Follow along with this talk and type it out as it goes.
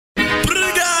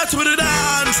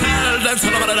Benz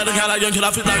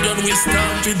Lalionkkila fit like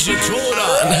Winston fit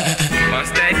JorDan.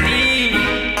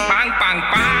 Bang bang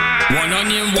bang. One on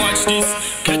him watch this.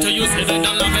 Get to use $7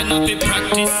 and happy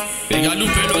practice. Big a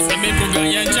loop and us me pour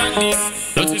gagner jack this.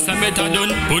 L'autre c'est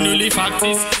Methadon, pour nous les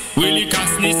factices. Willy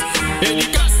Casnis,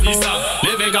 Eli Casnis.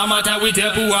 Les vegas matin oui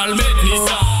t'es pour all mettre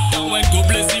ça. Dans un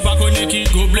gobelet si pas connaît qui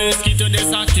gobelet. Qui te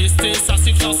descend tester, sa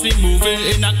substance est mauvais.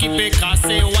 Et n'a qui peut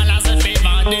crasser, voilà ça fait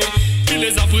bander. Qui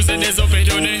les a poussés, les ont fait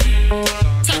donner.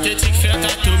 Ça te tique faire ta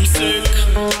tombe sec.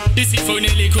 D'ici faut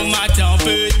les combattants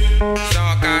peu.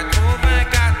 184.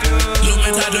 No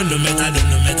Methadon, no Methadon,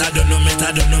 no Methadon, no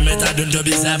Methadon, no Methadon, de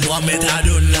bizarre bois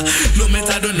Methadon. No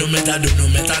Methadon, no Methadon, no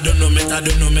Methadon, no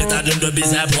Methadon, no Methadon, de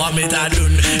bizarre bois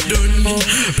Methadon. Donne,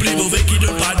 plus mauvais qui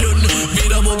donne pas donne.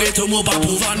 Vida mon ghetto, mon pas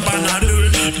pour vendre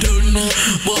panadol. Donne,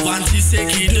 bon vanti c'est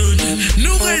qui donne.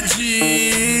 Nous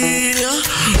redire.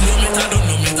 No Methadon,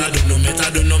 no Methadon, no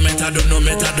Methadon, no Methadon, no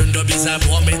Methadon, de bizarre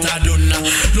bois Methadon.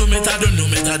 No Methadon, no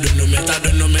Methadon, no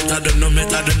Methadon, no Methadon, no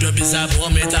Methadon, de bizarre bois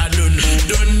Methadon.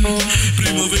 Donne,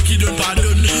 plus mauvais qui donne pas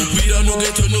donne. Oui dans nos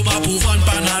ghettos nous pas pour vendre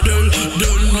panadol.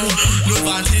 Donne, nos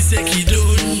vantis c'est qui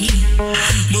donne.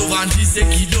 Nos vantis c'est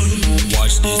qui donne.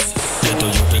 Watch this. Ghetto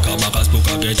you pick up my gas pour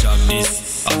qu'à get jack this.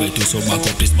 Avec tout ça ma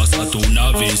complice ma sa tout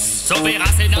navis. So verra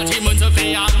c'est dans le monde so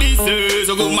fait abuseux.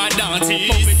 So go ma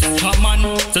dentiste. Come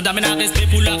on. So damn n'a respect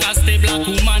pour la race des black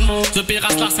woman. So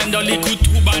péras la scène dans les coups de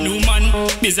trouba nous man.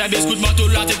 Mes amis coup de manteau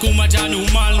là t'es comme ma janou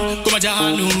mal. Comme ma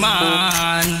janou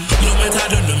man. No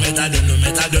Methadon, no Methadon, no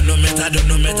Methadon, no Methadon,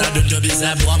 no Methadon, de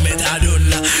bizarre bois Methadon.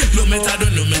 No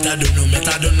Methadon, no Methadon, no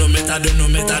Methadon, no Methadon, no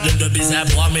Methadon, de bizarre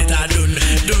bois Methadon.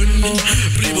 Donne,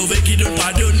 plus mauvais qui donne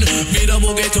pas donne. Mais dans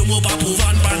mon ghetto, mon pas pour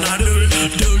vendre panadol.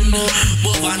 Donne,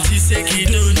 mon vanti c'est qui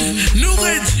donne. Nous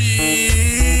redire.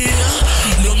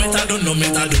 No Methadon, no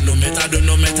Methadon, no Methadon,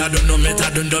 no Methadon, no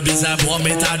Methadon, de bizarre bois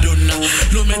Methadon.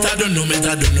 No Methadon, no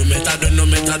Methadon, no Methadon, no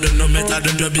Methadon, no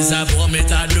Methadon, de bizarre bois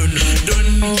Methadon.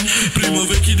 Donne, plus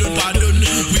mauvais qui donne pas donne.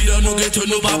 Oui dans nos ghettos,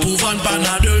 nous pas pour vendre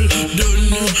panadol.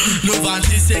 Donne, nos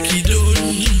vantis c'est qui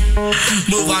donne.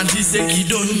 Nos vantis c'est qui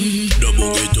donne. Dans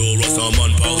mon ghetto,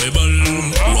 Rastaman pas rebelle.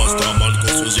 Rastaman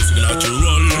construit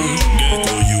natural.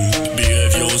 Ghetto you,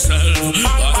 behave yourself.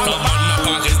 Rastaman n'a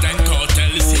pas reste un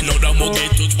cartel. Sinon dans mon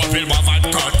ghetto, tu m'appelles moi van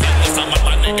cartel. Rastaman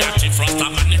pas négatif,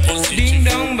 Rastaman est positif. Ding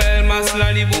dong belle, ma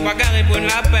slali pour pas carré pour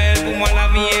l'appel. Pour moi la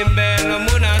vie est belle,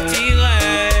 mon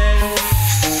naturel.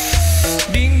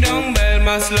 Ding dong belle,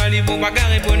 ma slali pour pas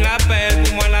carré pour l'appel.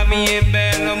 Pour moi la vie est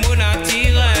belle, mon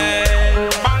naturel.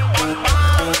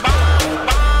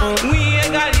 Oui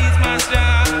égalise ma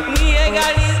sla, oui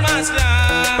égalise ma sla.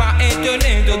 Pas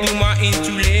étonné de tout moi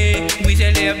intulé. Oui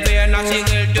c'est les pères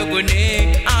naturels te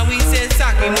connaît. Ah oui c'est ça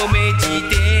qui m'a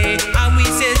médité. Ah oui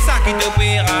c'est ça qui te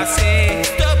fait rasser.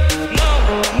 Stop, non,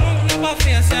 n'a pas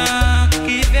fait ça.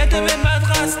 Qui fait te mettre ma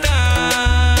rasta.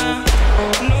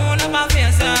 Non, n'a pas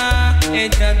fait ça. Et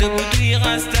t'as de bouteilles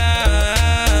rasta.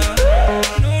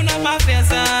 Non, n'a pas fait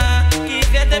ça. Qui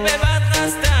fait te mettre ma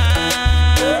rasta.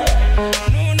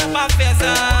 Non, n'a pas fait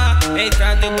ça. Et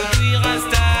t'as de bouteilles rasta.